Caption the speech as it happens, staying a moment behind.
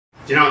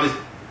Do you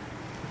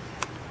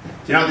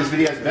know what this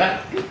video is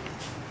about?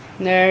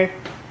 No.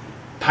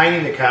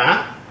 Painting the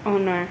car. Oh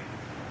no.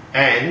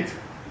 And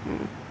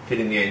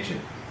fitting the engine.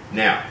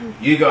 Now,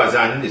 you guys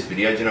aren't in this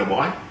video. Do you know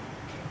why?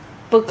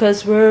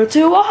 Because we're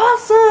too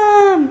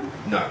awesome.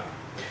 No.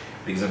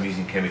 Because I'm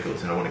using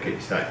chemicals and I want to keep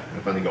you safe.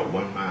 I've only got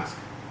one mask.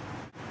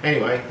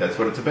 Anyway, that's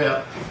what it's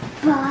about.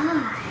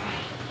 Bye.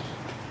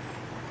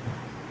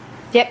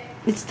 Yep,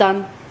 it's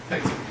done.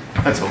 Thanks.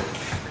 That's all.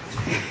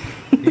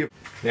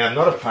 Now, I'm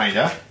not a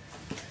painter.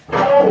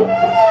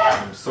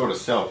 I'm sort of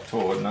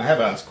self-taught, and I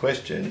have asked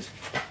questions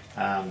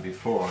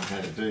before on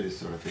how to do this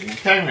sort of thing. I'm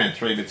carrying around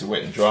 3 bits of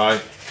wet and dry,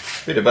 a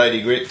bit of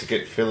 80 grit to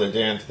get filler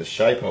down to the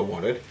shape I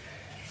wanted.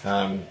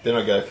 Then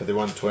I go for the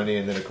 120,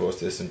 and then of course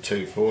there's some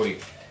 240.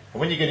 And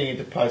when you're getting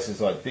into places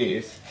like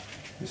this,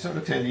 you sort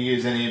of tend to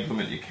use any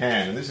implement you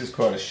can, and this is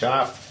quite a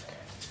sharp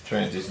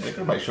transition. You've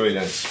got to make sure you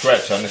don't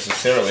scratch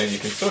unnecessarily, and you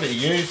can sort of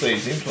use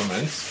these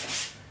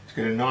implements to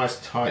get a nice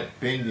tight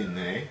bend in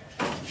there,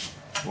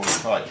 or a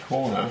tight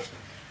corner,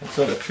 and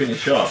sort of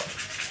finish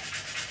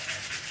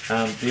off.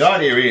 The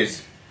idea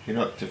is you're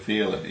not to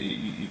feel it.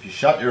 If you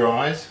shut your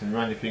eyes and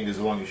run your fingers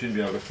along, you shouldn't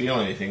be able to feel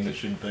anything that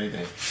shouldn't be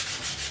there.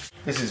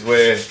 This is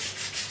where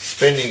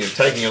spending and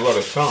taking a lot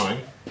of time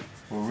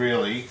will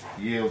really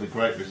yield a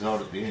great result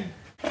at the end.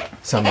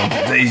 Sometimes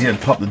it's easier to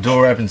pop the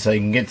door open so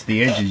you can get to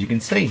the edges. You can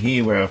see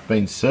here where I've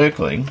been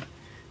circling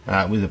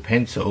with a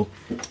pencil.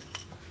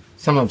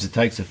 Sometimes it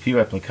takes a few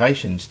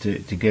applications to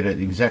get it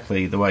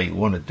exactly the way you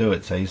want to do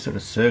it. So you sort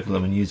of circle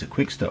them and use a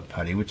quick stop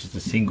putty, which is a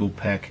single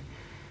pack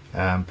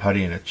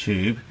putty in a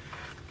tube.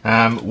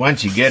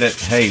 Once you get it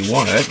how you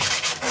want it,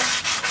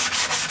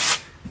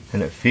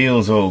 and it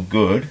feels all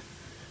good,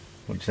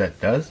 which that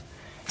does,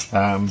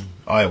 I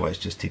always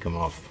just tick them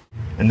off.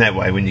 And that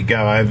way when you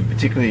go over,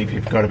 particularly if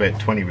you've got about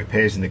 20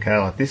 repairs in the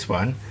car like this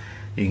one,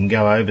 you can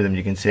go over them,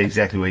 you can see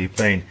exactly where you've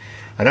been.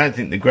 I don't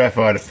think the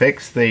graphite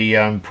affects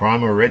the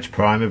primer or etch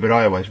primer, but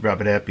I always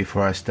rub it out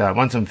before I start.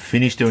 Once I'm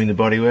finished doing the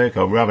bodywork,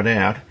 I'll rub it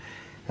out,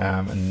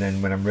 and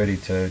then when I'm ready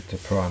to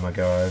prime, I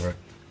go over it.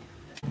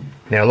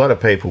 Now, a lot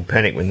of people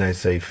panic when they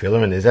see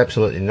filler, and there's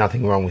absolutely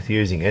nothing wrong with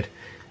using it.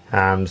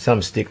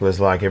 Some sticklers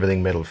like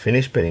everything metal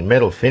finish, but in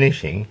metal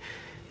finishing,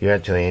 you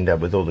actually end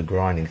up with all the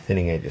grinding,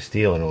 thinning out your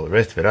steel and all the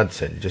rest of it. I'd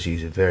certainly just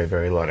use a very,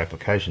 very light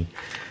application.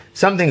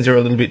 Some things are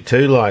a little bit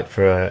too light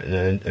for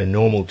a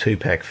normal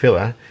 2-pack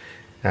filler,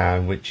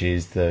 which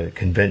is the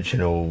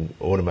conventional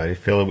automotive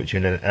filler, which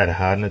you add a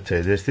hardener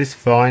to. There's this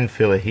fine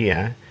filler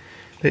here.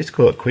 Let's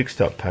call it quick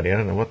stop putty. I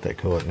don't know what they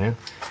call it now.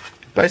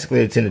 Basically,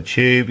 it's in a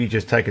tube. You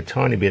just take a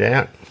tiny bit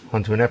out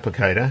onto an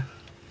applicator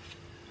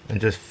and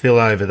just fill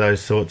over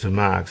those sorts of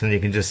marks, and you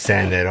can just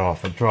sand that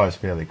off. It dries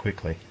fairly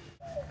quickly.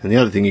 And the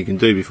other thing you can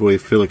do before your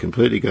filler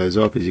completely goes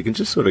off is you can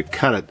just sort of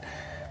cut it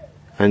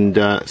and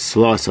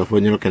slice off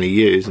what you're not going to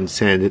use and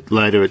sand it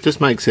later. It just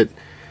makes it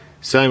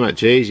so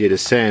much easier to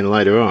sand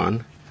later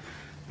on.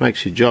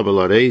 Makes your job a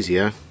lot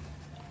easier.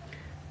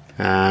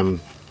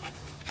 And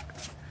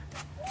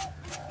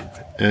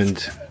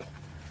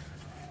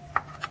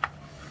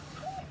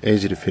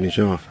easy to finish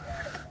off.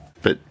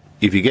 But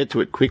if you get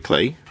to it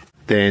quickly,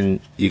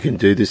 then you can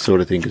do this sort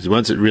of thing, because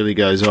once it really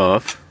goes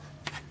off,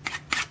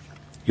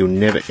 you'll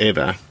never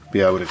ever be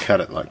able to cut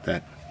it like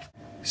that.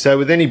 So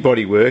with any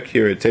body work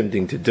you're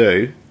attempting to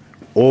do,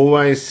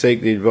 always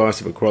seek the advice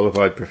of a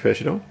qualified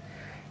professional.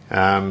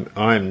 I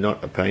am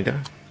not a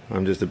painter,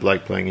 I'm just a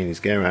bloke playing in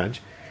his garage,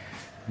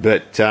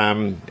 but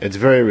it's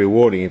very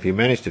rewarding if you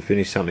manage to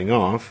finish something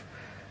off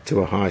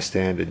to a high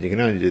standard. You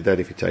can only do that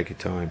if you take your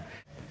time.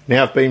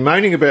 Now, I've been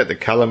moaning about the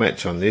colour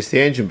match on this. The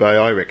engine bay,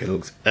 I reckon,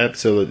 looks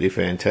absolutely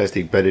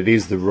fantastic, but it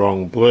is the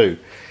wrong blue.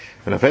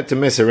 And I've had to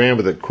mess around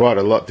with it quite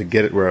a lot to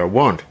get it where I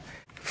want.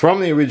 From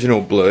the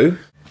original blue,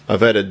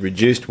 I've added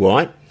reduced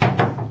white,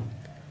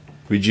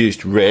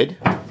 reduced red,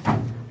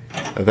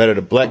 I've added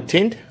a black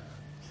tint,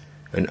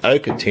 an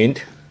ochre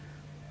tint,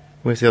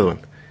 where's the other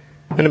one?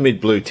 And a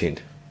mid-blue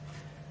tint.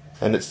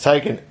 And it's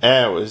taken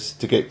hours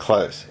to get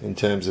close in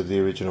terms of the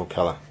original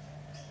colour.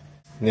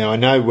 Now, I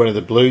know one of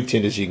the blue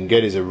tinters you can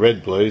get is a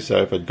red blue,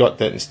 so if I'd got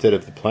that instead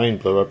of the plain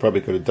blue, I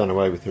probably could have done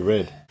away with the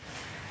red.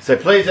 So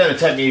please don't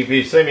attack me if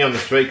you see me on the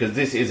street, because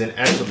this is an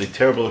absolutely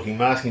terrible looking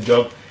masking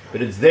job,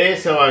 but it's there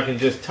so I can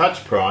just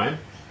touch prime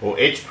or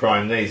etch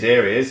prime these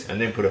areas and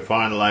then put a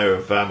fine layer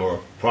of or a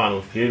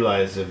final few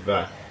layers of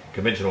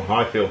conventional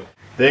high fill.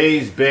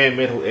 These bare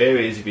metal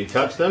areas, if you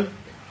touch them,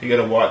 you've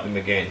got to wipe them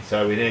again.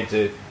 So we need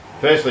to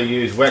firstly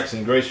use wax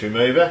and grease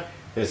remover.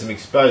 There's some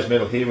exposed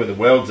metal here where the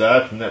welds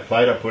are from that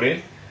plate I put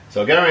in. So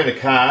I'll go around the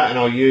car and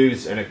I'll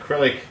use an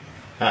acrylic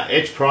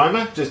etch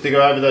primer just to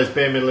go over those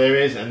bare metal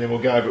areas, and then we'll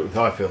go over it with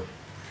high fill.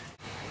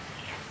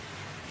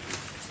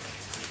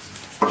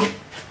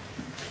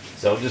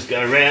 So I'll just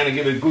go around and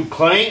give it a good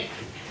clean.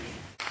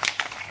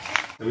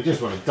 So we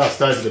just want to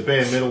dust over the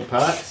bare metal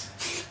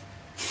parts.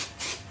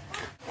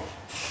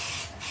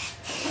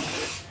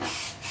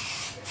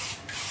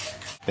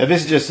 Now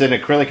this is just an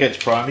acrylic etch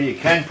primer. You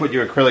can put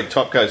your acrylic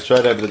top coat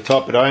straight over the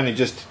top, but I only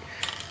just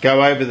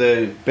go over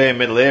the bare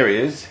metal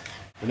areas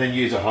and then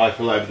use a high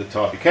fill over the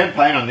top. You can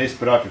paint on this,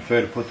 but I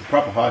prefer to put the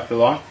proper high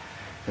fill on,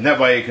 and that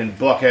way you can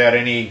block out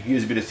any,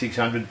 use a bit of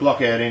 600,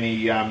 block out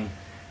any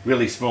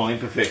really small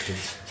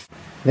imperfections.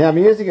 Now I'm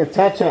using a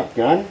touch-up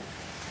gun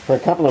for a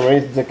couple of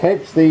reasons. It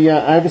keeps the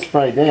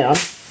overspray down,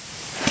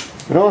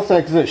 but also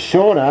because it's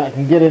shorter, I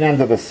can get it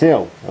under the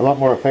sill a lot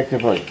more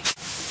effectively.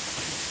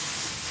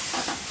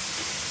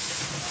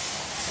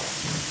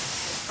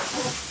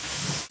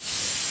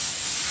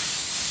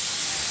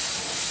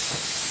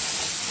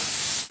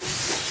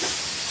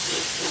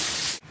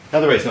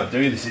 Another reason I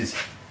do this is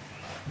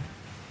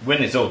when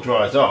this all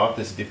dries off,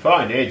 there's a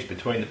defined edge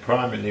between the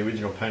primer and the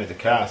original paint of the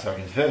car, so I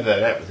can feather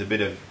that out with a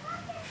bit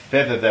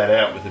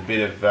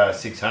of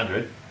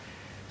 600,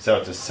 so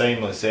it's a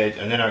seamless edge,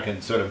 and then I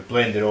can sort of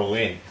blend it all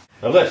in.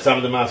 I've left some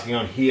of the masking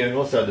on here and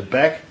also the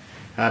back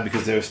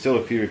because there are still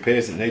a few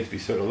repairs that need to be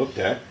sort of looked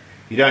at.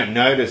 You don't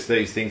notice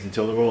these things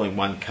until they're all in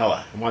one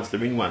colour, and once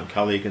they're in one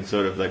colour you can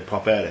sort of, they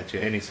pop out at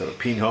you, any sort of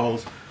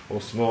pinholes or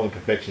small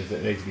imperfections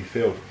that need to be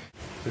filled.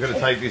 We're going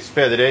to take this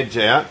feathered edge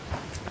out.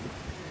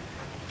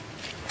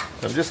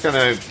 So I'm just going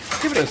to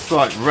give it a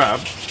slight rub.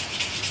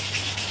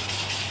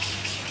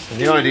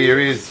 And the idea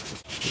is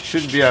you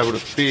shouldn't be able to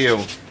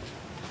feel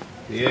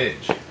the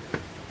edge.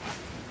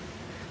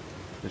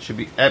 It should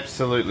be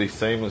absolutely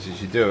seamless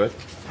as you do it.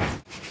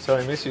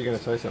 Sorry, Miss, you're going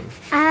to say something?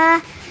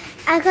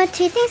 I've got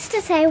two things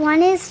to say.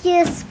 One is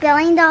you're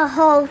spilling the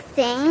whole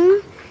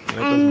thing.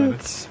 And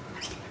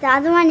the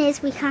other one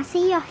is we can't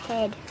see your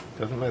head.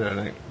 Doesn't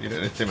matter, you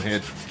don't need to see my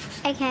head.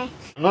 Okay.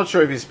 I'm not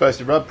sure if you're supposed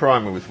to rub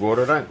primer with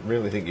water. I don't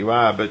really think you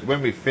are, but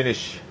when we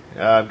finish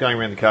going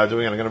around the car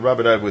doing it, I'm going to rub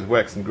it over with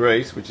wax and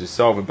grease, which is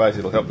solvent based.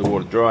 It'll help the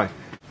water dry.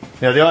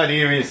 Now the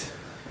idea is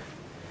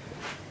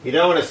you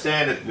don't want to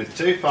sand it with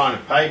too fine a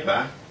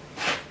paper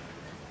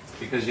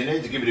because you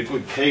need to give it a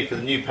good key for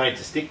the new paint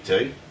to stick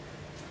to,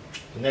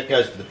 and that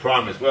goes for the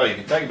primer as well. You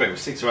can take it back with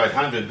 600 or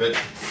 800, but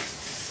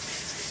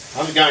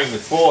I'm going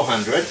with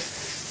 400,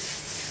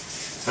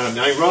 and I'm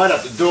going right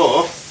up the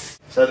door,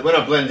 so that when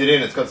I blend it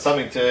in, it's got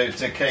something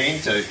to key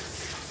into.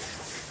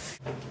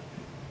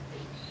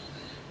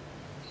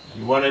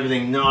 You want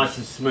everything nice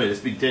and smooth.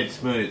 Let's be dead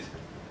smooth.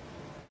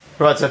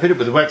 Right, so I fit it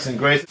with the wax and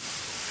grease.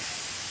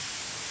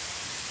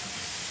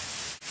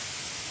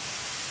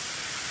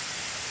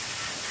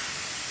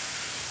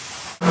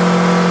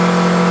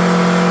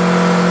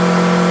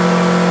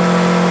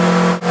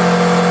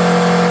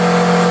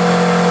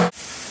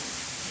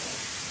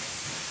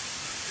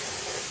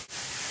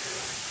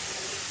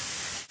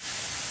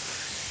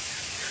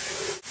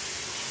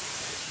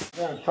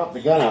 Top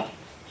the gun up.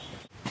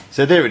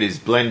 So there it is,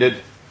 blended.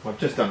 I've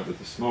just done it with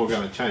the small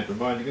gun and changed my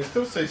mind. You can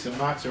still see some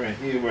marks around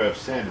here where I've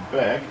sanded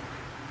back,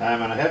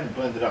 and I haven't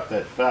blended up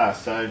that far,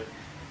 so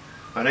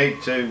I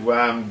need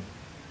to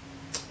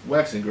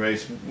wax and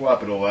grease,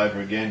 wipe it all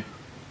over again.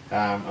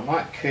 I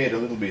might key it a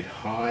little bit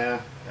higher,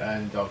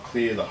 and I'll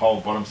clear the whole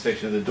bottom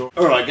section of the door.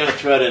 Alright, going to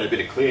throw out a bit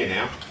of clear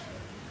now.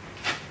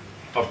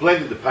 I've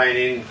blended the paint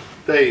in.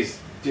 These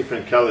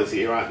different colours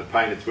here aren't the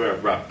paint, it's where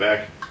I've rubbed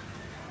back.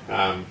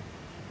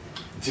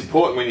 It's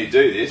important when you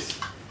do this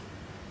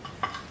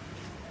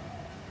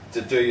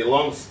to do your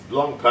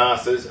long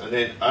passes and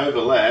then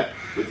overlap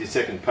with your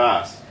second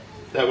pass.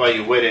 That way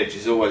your wet edge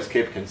is always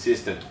kept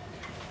consistent.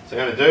 So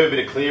I'm going to do a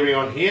bit of clearing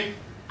on here,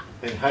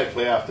 then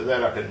hopefully after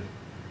that I can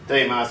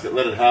demask it,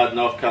 let it harden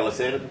off, colour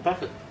sand it and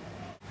buff it.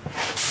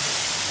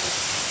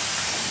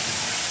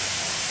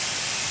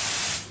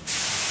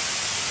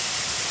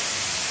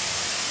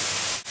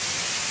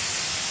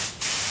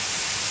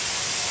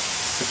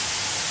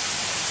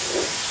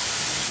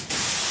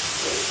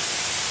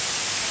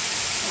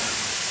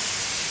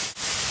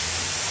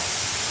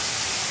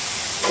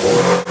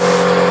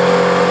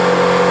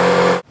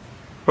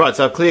 Right,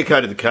 so I've clear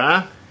coated the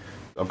car.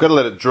 I've got to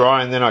let it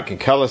dry and then I can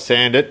colour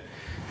sand it.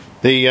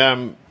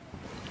 The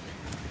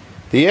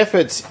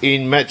efforts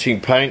in matching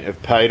paint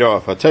have paid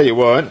off. I'll tell you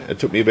what, it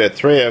took me about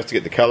 3 hours to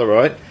get the colour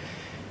right,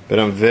 but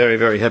I'm very,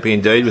 very happy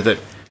indeed with it.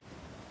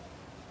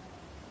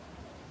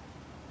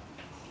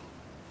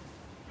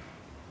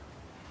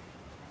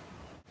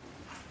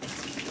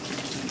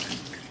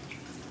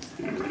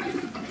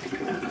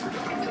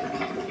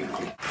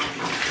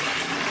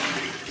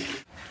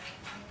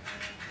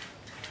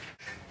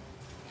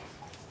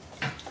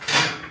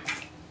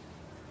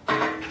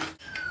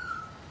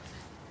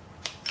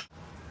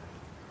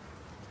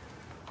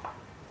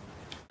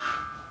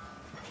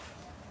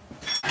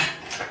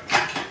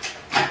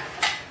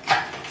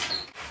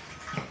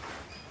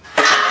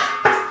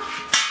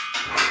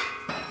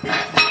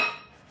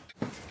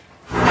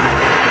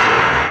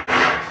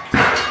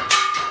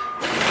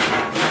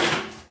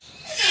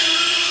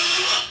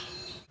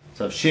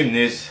 So I've shimmed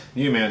this,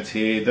 new mounts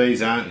here,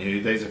 these aren't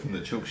new, these are from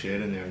the chook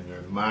shed and they're in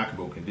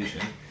remarkable condition,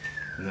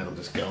 and that'll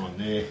just go on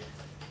there.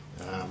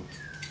 Now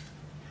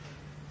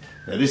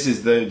this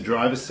is the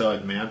driver's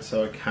side mount,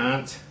 so I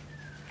can't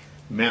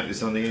mount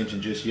this on the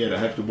engine just yet. I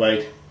have to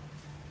wait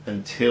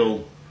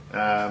until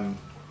I've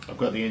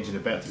got the engine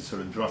about to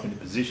sort of drop into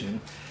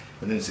position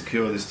and then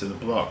secure this to the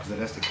block, because it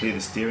has to clear the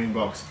steering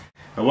box.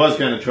 I was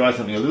going to try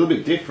something a little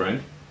bit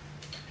different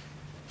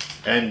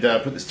and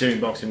put the steering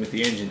box in with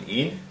the engine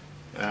in,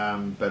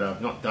 but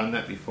I've not done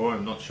that before.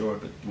 I'm not sure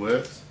if it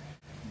works,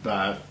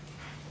 but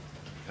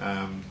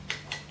I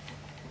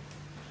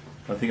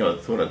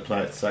thought I'd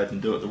play it safe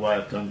and do it the way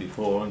I've done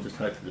before and just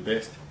hope for the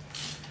best.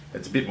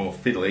 It's a bit more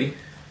fiddly,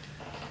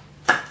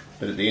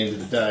 but at the end of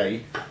the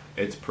day,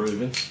 it's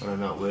proven. I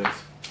know it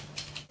works.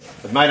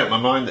 I've made up my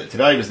mind that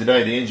today was the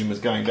day the engine was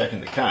going back in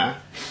the car,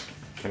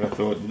 and I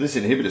thought, well, this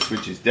inhibitor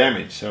switch is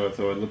damaged, so I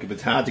thought, look, if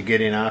it's hard to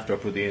get in after I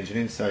put the engine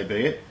in, so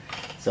be it.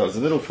 So it was a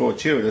little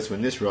fortuitous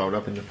when this rolled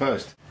up in the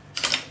post.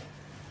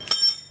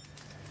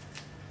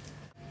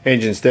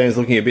 Engine stand's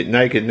looking a bit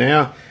naked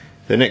now.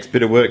 The next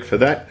bit of work for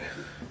that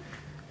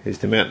is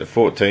to mount the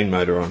 14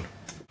 motor on.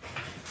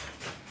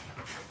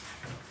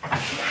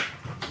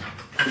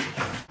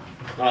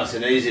 Nice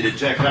and easy to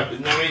jack up with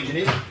no engine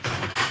in.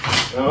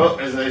 Well,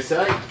 as they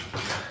say,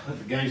 let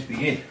the games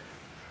begin.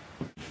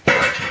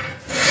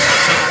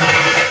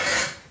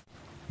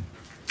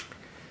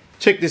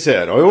 Check this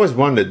out. I always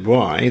wondered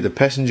why the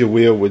passenger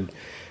wheel would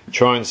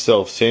try and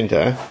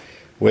self-centre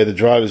where the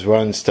driver's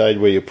one stayed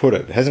where you put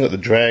it. It hasn't got the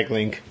drag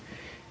link,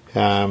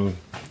 or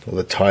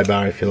the tie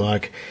bar if you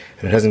like,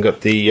 and it hasn't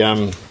got the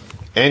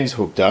ends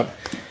hooked up.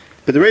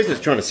 But the reason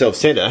it's trying to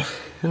self-centre, I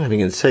don't know if you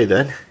can see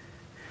that,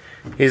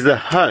 is the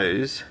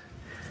hose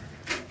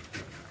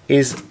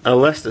is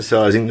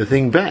elasticizing the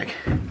thing back.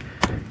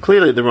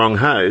 Clearly the wrong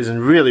hose and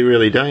really,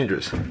 really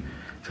dangerous.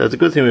 So it's a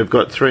good thing we've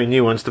got 3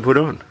 new ones to put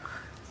on.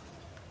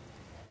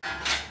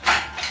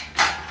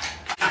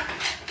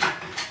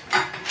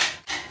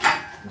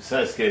 I'm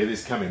so scared of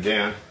this coming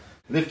down.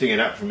 Lifting it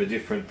up from a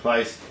different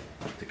place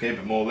to keep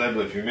it more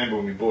level. If you remember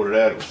when we brought it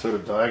out, it was sort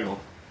of diagonal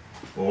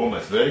or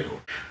almost vertical.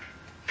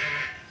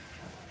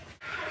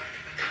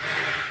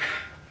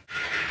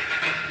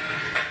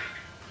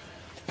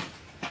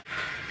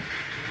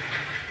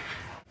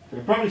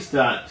 We'll probably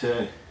start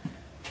to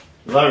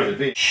lower it a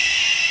bit.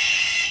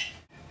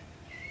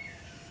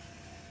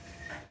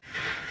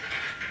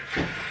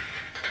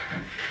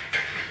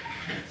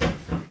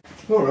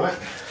 Alright,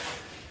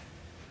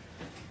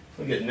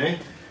 we're getting there.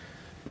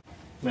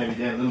 Maybe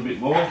down a little bit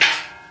more.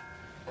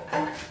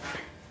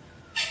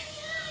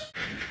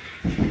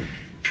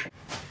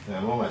 Now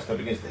I'm almost up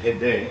against the head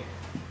there.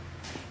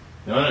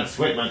 Now I don't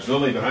sweat much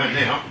normally, but I am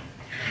now.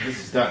 This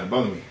is starting to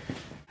bother me.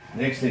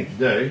 Next thing to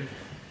do,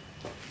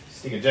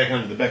 stick a jack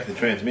under the back of the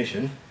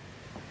transmission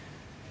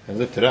and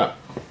lift it up.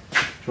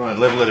 Try and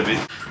level it a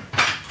bit.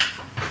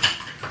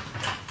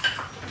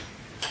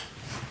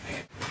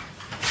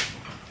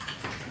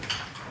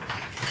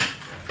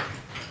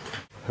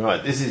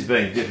 Right, this is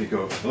being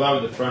difficult. Lower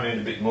the front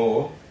end a bit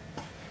more.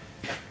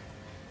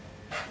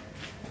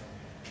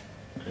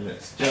 And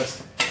it's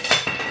just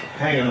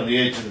hanging on the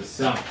edge of the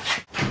sump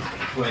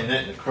between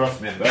that and the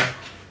cross member.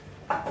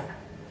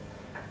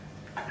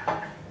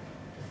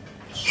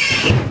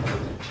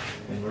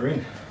 And we're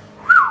in.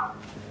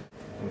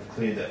 We've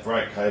cleared that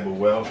brake cable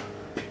well.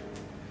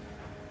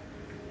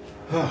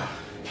 Oh,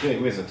 gee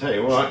whiz, I tell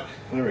you what,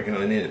 I reckon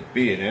I need a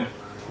beer now.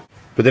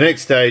 But the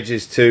next stage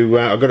is to,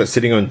 I've got it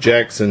sitting on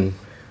jacks and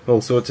all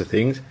sorts of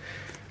things.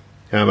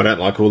 I don't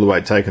like all the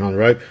weight taken on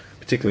rope,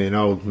 particularly an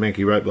old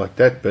manky rope like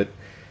that, but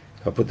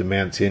I'll put the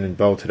mounts in and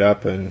bolt it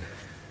up, and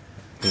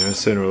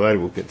sooner or later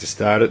we'll get to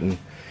start it and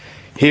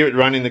hear it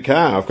run in the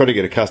car. I've got to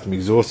get a custom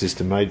exhaust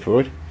system made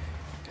for it,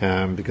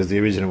 because the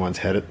original ones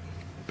had it,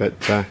 but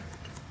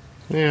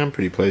yeah, I'm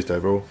pretty pleased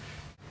overall.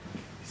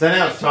 So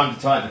now it's time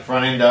to tighten the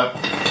front end up.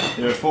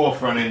 There are 4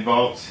 front end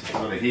bolts,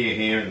 sort of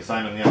here, and the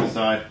same on the other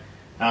side.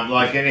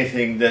 Like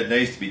anything that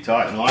needs to be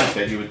tightened like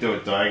that, you would do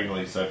it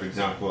diagonally. So for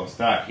example, I'll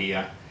start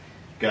here,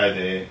 go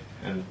there,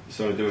 and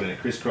sort of do it in a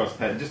crisscross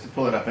pattern just to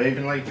pull it up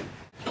evenly.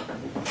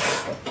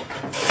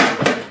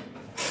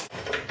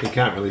 You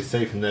can't really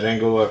see from that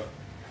angle.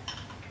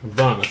 I'm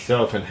by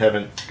myself and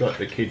haven't got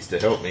the kids to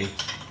help me.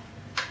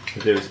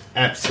 But there is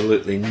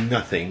absolutely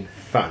nothing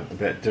fun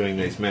about doing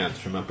these mounts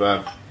from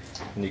above.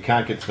 And you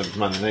can't get to them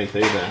from underneath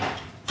either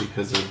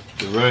because of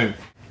the room.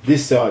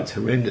 This side's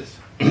horrendous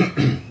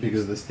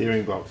because of the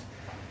steering box.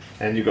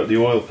 And you've got the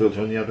oil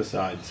filter on the other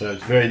side, so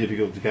it's very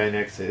difficult to gain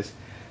access.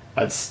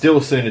 I'd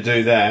still sooner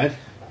do that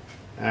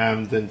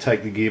than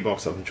take the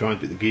gearbox off and try and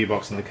put the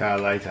gearbox in the car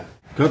later.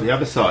 Got the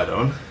other side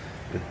on,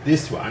 but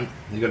this one,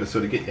 you've got to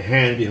sort of get your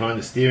hand behind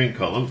the steering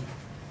column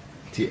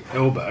to your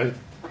elbow,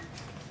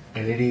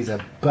 and it is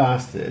a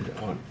bastard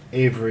on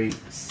every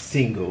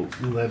single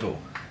level.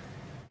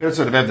 You've got to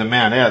sort of have the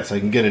mount out so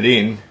you can get it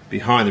in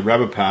behind the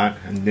rubber part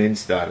and then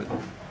start it.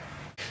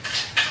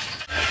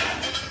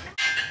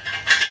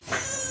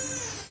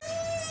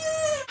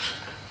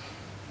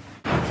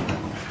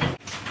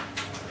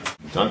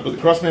 Time to put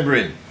the cross member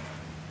in.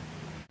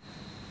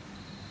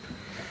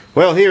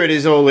 Well, here it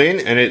is all in,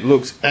 and it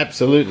looks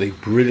absolutely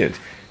brilliant.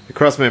 The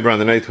cross member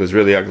underneath was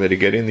really ugly to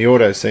get in. The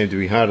autos seem to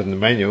be harder than the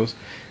manuals.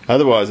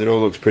 Otherwise, it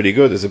all looks pretty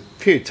good. There's a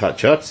few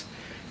touch-ups,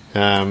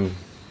 a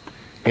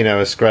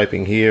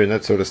scraping here and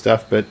that sort of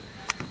stuff, but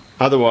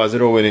otherwise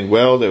it all went in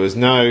well. There was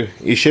no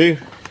issue.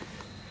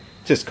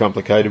 just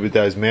complicated with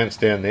those mounts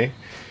down there.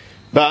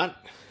 But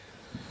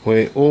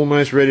we're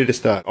almost ready to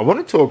start. I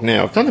want to talk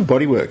now. I've done the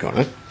bodywork on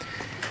it.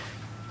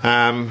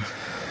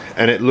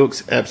 And it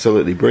looks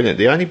absolutely brilliant.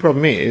 The only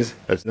problem is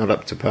it's not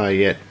up to par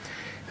yet.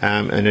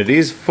 And it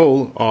is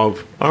full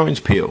of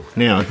orange peel.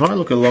 Now, if I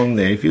look along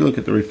there, if you look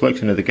at the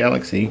reflection of the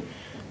galaxy,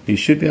 you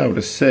should be able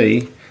to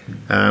see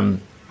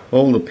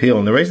all the peel.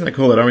 And the reason I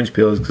call it orange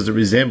peel is because it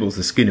resembles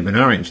the skin of an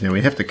orange. Now,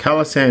 we have to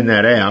colour sand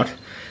that out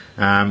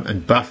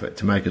and buff it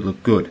to make it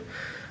look good.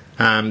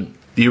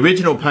 The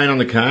original paint on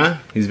the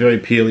car is very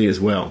peely as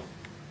well.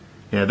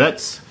 Now,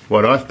 that's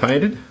what I've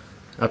painted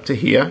up to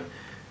here.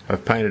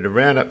 I've painted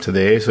around up to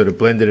there, sort of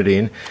blended it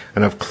in,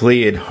 and I've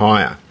cleared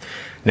higher.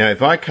 Now,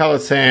 if I colour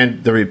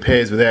sand the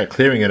repairs without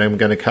clearing it, I'm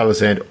going to colour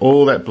sand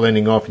all that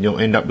blending off, and you'll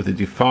end up with a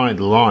defined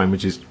line,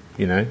 which is,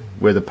 you know,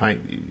 where the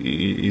paint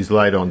is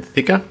laid on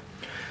thicker,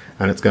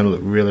 and it's going to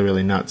look really,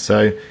 really nuts.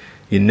 So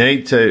you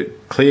need to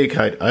clear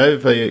coat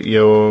over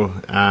your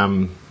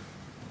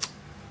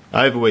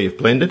over where you've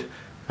blended,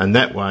 and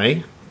that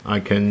way I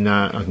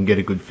can get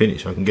a good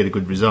finish. I can get a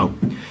good result.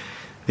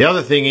 The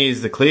other thing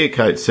is the clear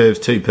coat serves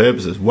two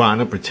purposes.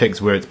 One, it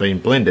protects where it's been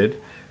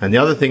blended, and the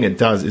other thing it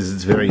does is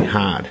it's very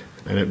hard,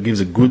 and it gives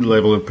a good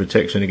level of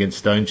protection against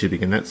stone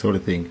chipping and that sort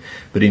of thing.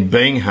 But in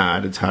being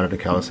hard, it's harder to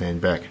colour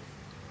sand back.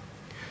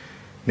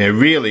 Now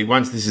really,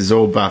 once this is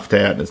all buffed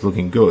out and it's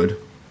looking good,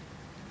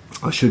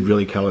 I should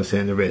really colour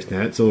sand the rest.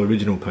 Now it's all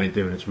original paint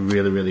there and it's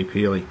really, really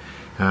peely.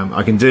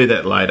 I can do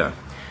that later.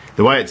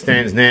 The way it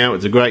stands now,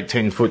 it's a great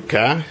 10-foot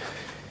car.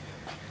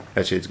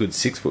 Actually, it's a good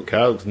 6-foot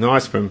car. It looks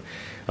nice from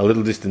a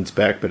little distance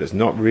back, but it's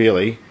not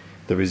really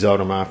the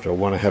result I'm after. I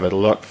want to have it a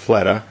lot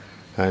flatter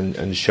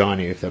and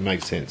shiny, if that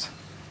makes sense.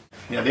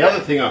 Now the other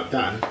thing I've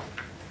done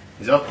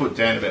is I've put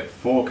down about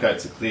 4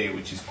 coats of clear,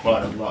 which is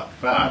quite a lot,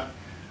 but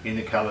in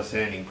the colour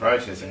sanding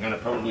process I'm going to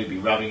probably be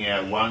rubbing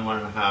out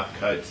 1.5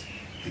 coats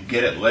to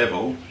get it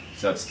level,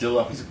 so it still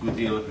offers a good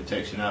deal of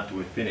protection after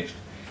we're finished.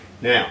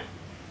 Now,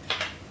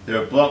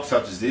 there are blocks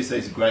such as this.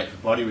 These are great for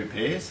body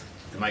repairs,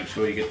 to make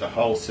sure you get the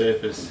whole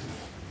surface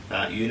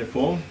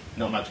uniform.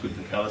 Not much good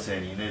for colour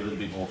sanding, you need a little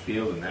bit more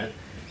feel than that.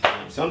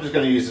 So I'm just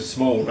going to use a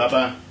small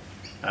rubber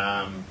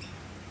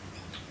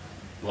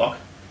block,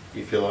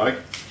 if you like,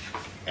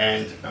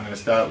 and I'm going to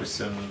start with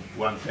some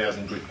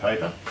 1000 grit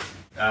paper.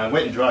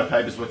 Wet and dry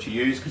paper is what you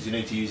use, because you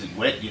need to use it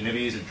wet. You never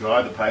use it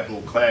dry, the paper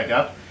will clag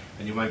up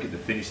and you won't get the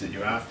finish that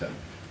you're after.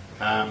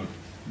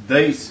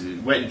 These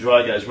wet and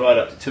dry goes right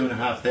up to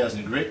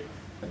 2500 grit.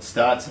 It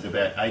starts at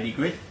about 80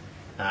 grit.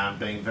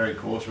 Being very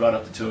coarse, right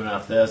up to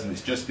 2500,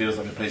 which just feels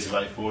like a piece of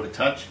A4 to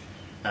touch.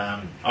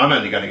 I'm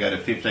only going to go to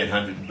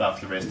 1500 and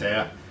buff the rest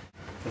out.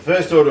 The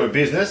first order of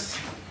business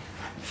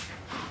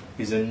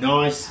is a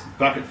nice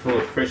bucket full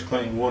of fresh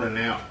clean water.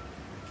 Now,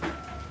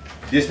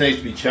 this needs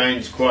to be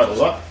changed quite a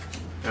lot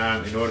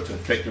in order to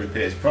effect the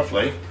repairs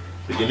properly,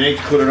 but you need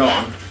to put it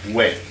on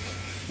wet.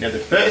 Now the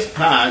first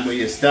part where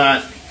you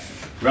start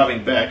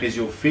rubbing back is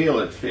you'll feel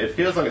it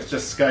feels like it's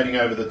just skating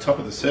over the top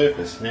of the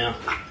surface. Now,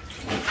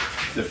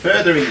 the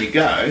further in you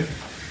go,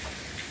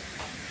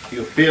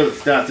 you'll feel it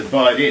start to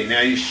bite in.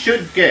 Now you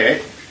should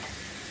get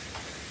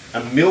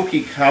a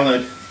milky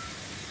coloured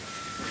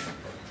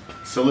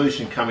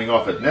solution coming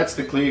off it, and that's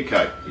the clear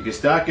coat. If you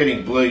start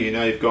getting blue, you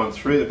know you've gone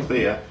through the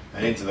clear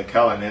and into the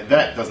colour. Now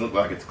that doesn't look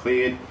like it's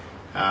cleared,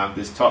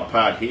 this top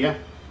part here,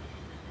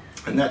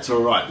 and that's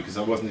alright because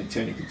I wasn't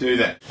intending to do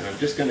that. And I'm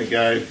just going to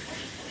go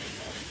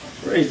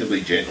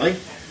reasonably gently.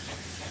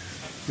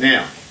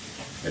 Now,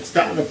 it's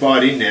starting to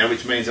bite in now,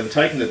 which means I'm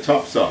taking the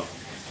tops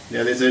off.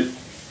 Now there's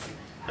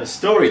a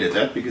story to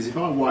that, because if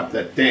I wipe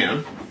that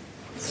down,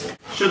 it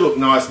should look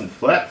nice and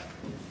flat,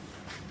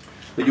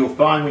 but you'll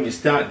find when you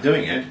start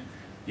doing it,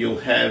 you'll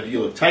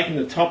have taken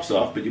the tops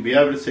off, but you'll be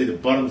able to see the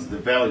bottoms of the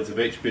valleys of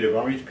each bit of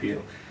orange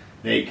peel.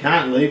 Now you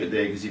can't leave it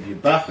there, because if you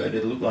buff it,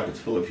 it'll look like it's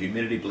full of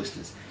humidity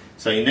blisters.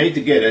 So you need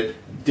to get it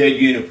dead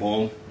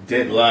uniform,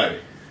 dead low.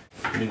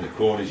 And in the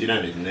corners, you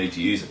don't even need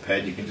to use a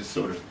pad, you can just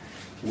sort of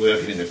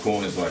work it in the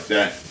corners like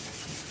that.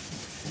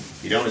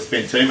 You don't want to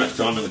spend too much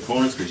time in the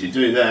corners, because you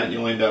do that,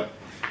 you'll end up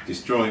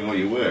destroying all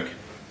your work.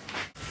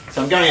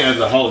 So I'm going over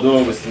the whole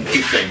door with some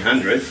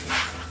 1500,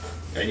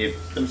 and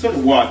I'm sort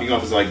of wiping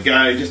off as I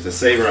go, just to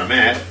see where I'm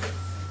at.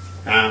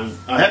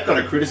 I have got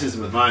a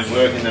criticism of my own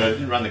work in that I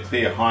didn't run the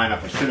clear high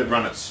enough. I should have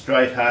run it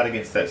straight hard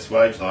against that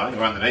swage line,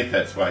 or underneath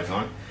that swage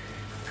line,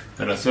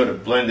 and I sort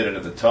of blended it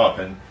at the top,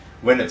 and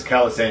when it's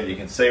colour sanded you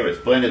can see where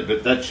it's blended,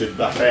 but that should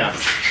buff out.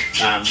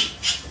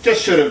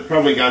 Just should have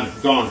probably gone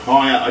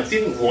higher. I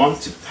didn't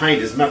want to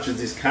paint as much of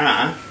this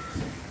car,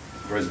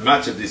 or as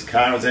much of this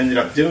car as I ended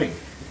up doing,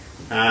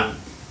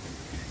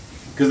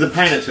 because the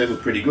paint actually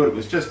looked pretty good. It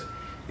was just,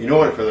 in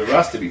order for the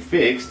rust to be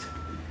fixed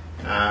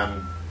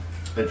and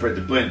for it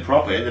to blend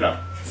properly, I ended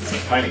up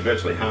painting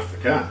virtually half the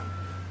car,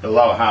 the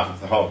lower half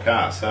of the whole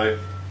car, so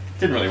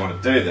didn't really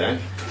want to do that.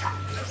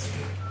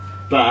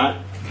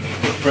 But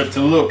for it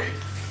to look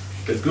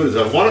as good as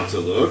I want it to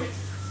look,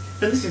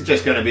 and this is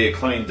just going to be a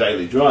clean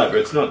daily driver,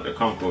 it's not a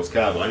concours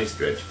car by any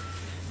stretch,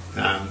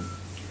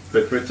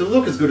 but for it to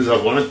look as good as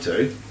I want it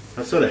to,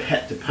 I sort of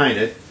had to paint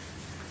it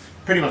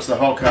pretty much the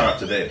whole car up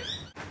to there.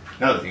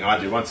 Another thing I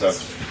do, once I've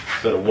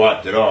sort of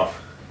wiped it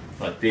off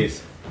like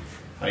this,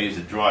 I use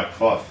a dry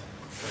cloth,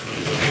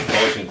 a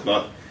polishing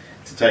cloth,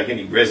 to take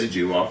any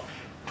residue off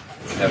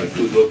and have a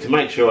good look to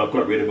make sure I've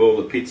got rid of all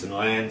the pits and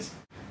lands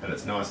and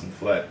it's nice and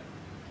flat.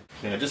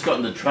 Now, I just got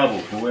into trouble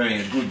for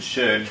wearing a good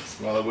shirt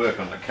while I work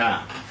on the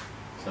car,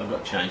 so I've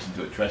got changed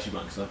into a trashy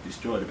one because I've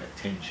destroyed about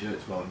 10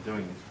 shirts while I'm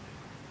doing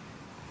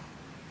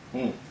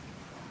this.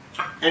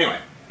 Anyway,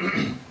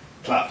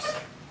 buffs.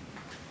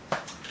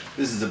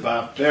 This is a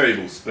buff,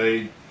 variable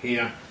speed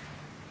here.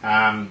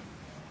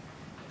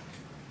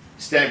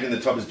 Stamped in the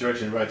top is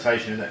direction of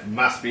rotation, and that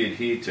must be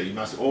adhered to. You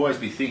must always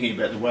be thinking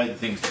about the way the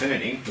thing's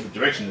turning, or the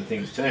direction the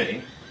thing's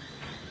turning,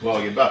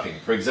 while you're buffing.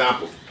 For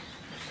example,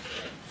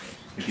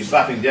 if you're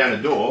buffing down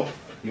a door,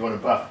 you want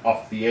to buff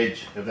off the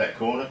edge of that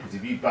corner, because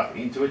if you buff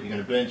into it, you're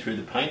going to burn through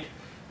the paint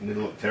and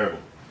it'll look terrible.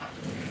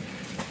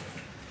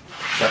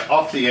 So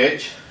off the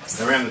edge,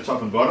 around the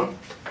top and bottom,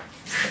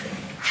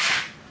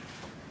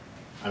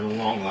 and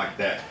along like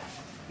that.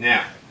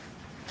 Now,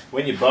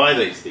 when you buy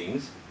these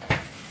things,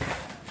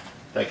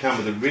 they come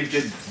with a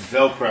rigid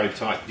Velcro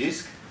type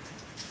disc.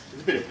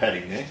 There's a bit of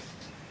padding there,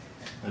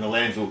 and a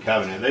lambswool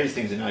cover. Now these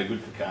things are no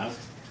good for cars,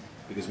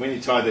 because when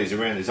you tie these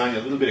around, there's only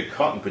a little bit of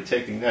cotton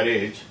protecting that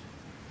edge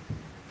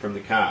from the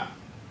car.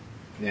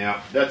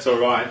 Now that's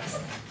alright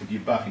if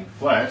you're buffing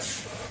flat.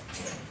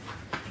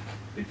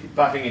 If you're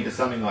buffing into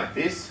something like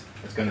this,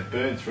 it's going to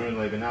burn through and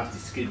leave a nasty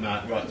skid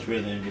mark right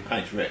through there and your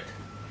paint's wrecked.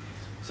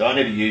 So I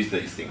never use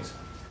these things.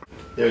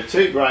 There are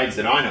two grades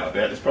that I know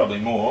about, there's probably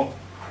more,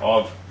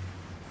 of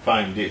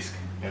foam disc.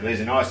 Now these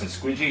are nice and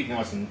squidgy,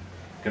 nice and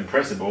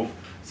compressible,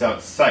 so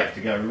it's safe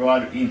to go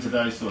right into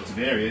those sorts of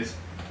areas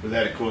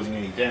without it causing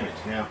any damage.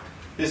 Now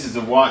this is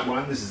a white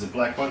one, this is a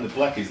black one. The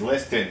black is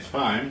less dense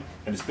foam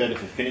and it's better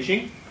for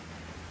finishing.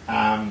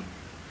 Now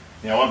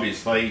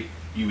obviously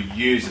you would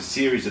use a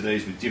series of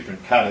these with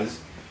different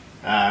cutters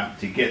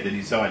to get the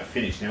desired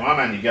finish. Now I'm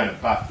only going to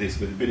buff this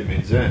with a bit of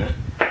Benzerna.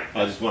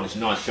 I just want a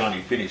nice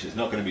shiny finish. It's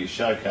not going to be a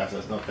show car, so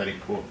it's not that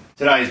important.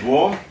 Today is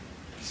warm,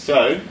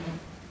 so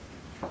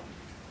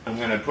I'm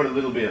going to put a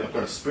little bit, I've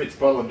got a spritz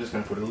bottle, I'm just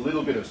going to put a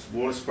little bit of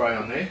water spray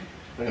on there.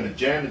 I'm going to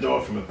jam the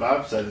door from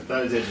above so that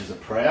those edges are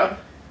proud,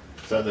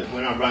 so that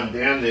when I run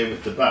down there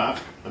with the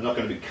buff, I'm not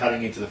going to be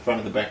cutting into the front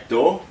of the back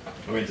door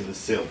or into the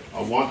sill.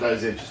 I want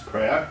those edges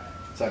proud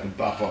so I can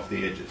buff off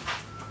the edges.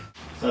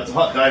 So it's a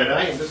hot day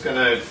today, I'm just going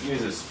to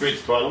use a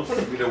spritz bottle, put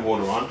a bit of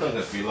water on, doesn't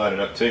have to be loaded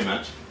up too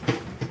much.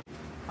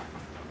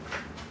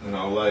 And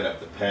I'll load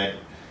up the pad.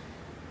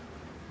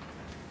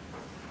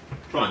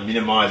 Try and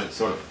minimise it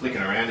sort of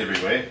flicking around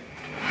everywhere.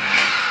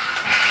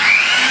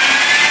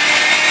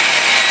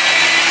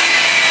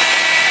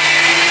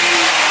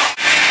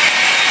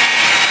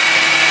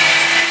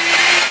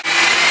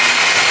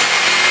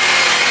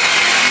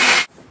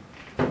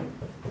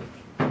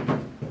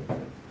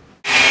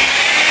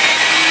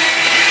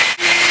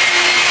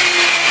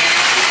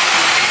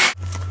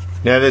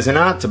 Now there's an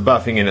art to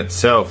buffing in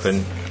itself,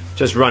 and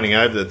just running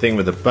over the thing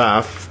with a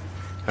buff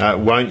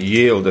won't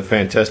yield a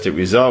fantastic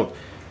result.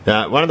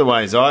 One of the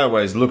ways I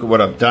always look at what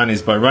I've done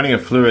is by running a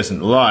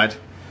fluorescent light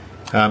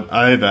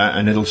over,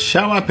 and it'll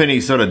show up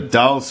any sort of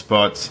dull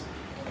spots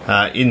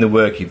in the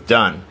work you've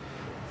done,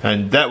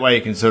 and that way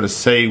you can sort of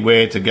see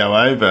where to go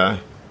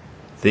over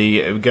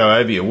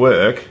your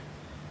work,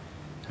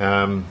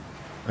 and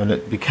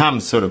it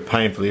becomes sort of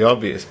painfully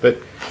obvious. But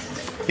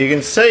you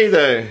can see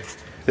the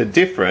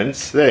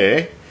difference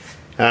there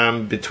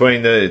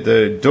between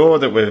the door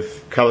that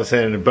we've colour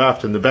sanded and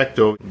buffed and the back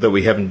door that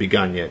we haven't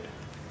begun yet.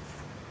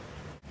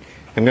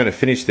 I'm going to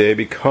finish there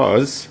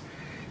because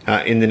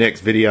in the next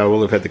video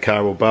we'll have had the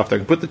car all buffed. I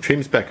can put the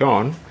trims back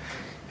on,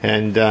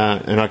 and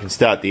I can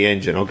start the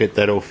engine. I'll get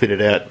that all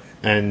fitted out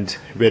and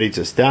ready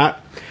to start.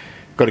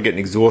 Got to get an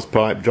exhaust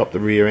pipe, drop the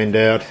rear end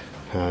out,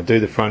 do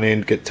the front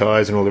end, get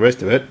tyres and all the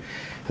rest of it,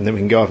 and then we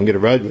can go off and get a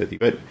roadworthy.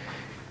 But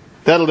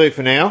that'll do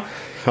for now.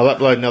 I'll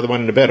upload another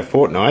one in about a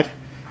fortnight,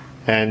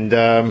 and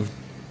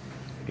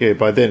yeah,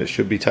 by then it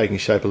should be taking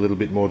shape a little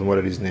bit more than what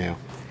it is now.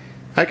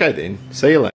 Okay then, see you later.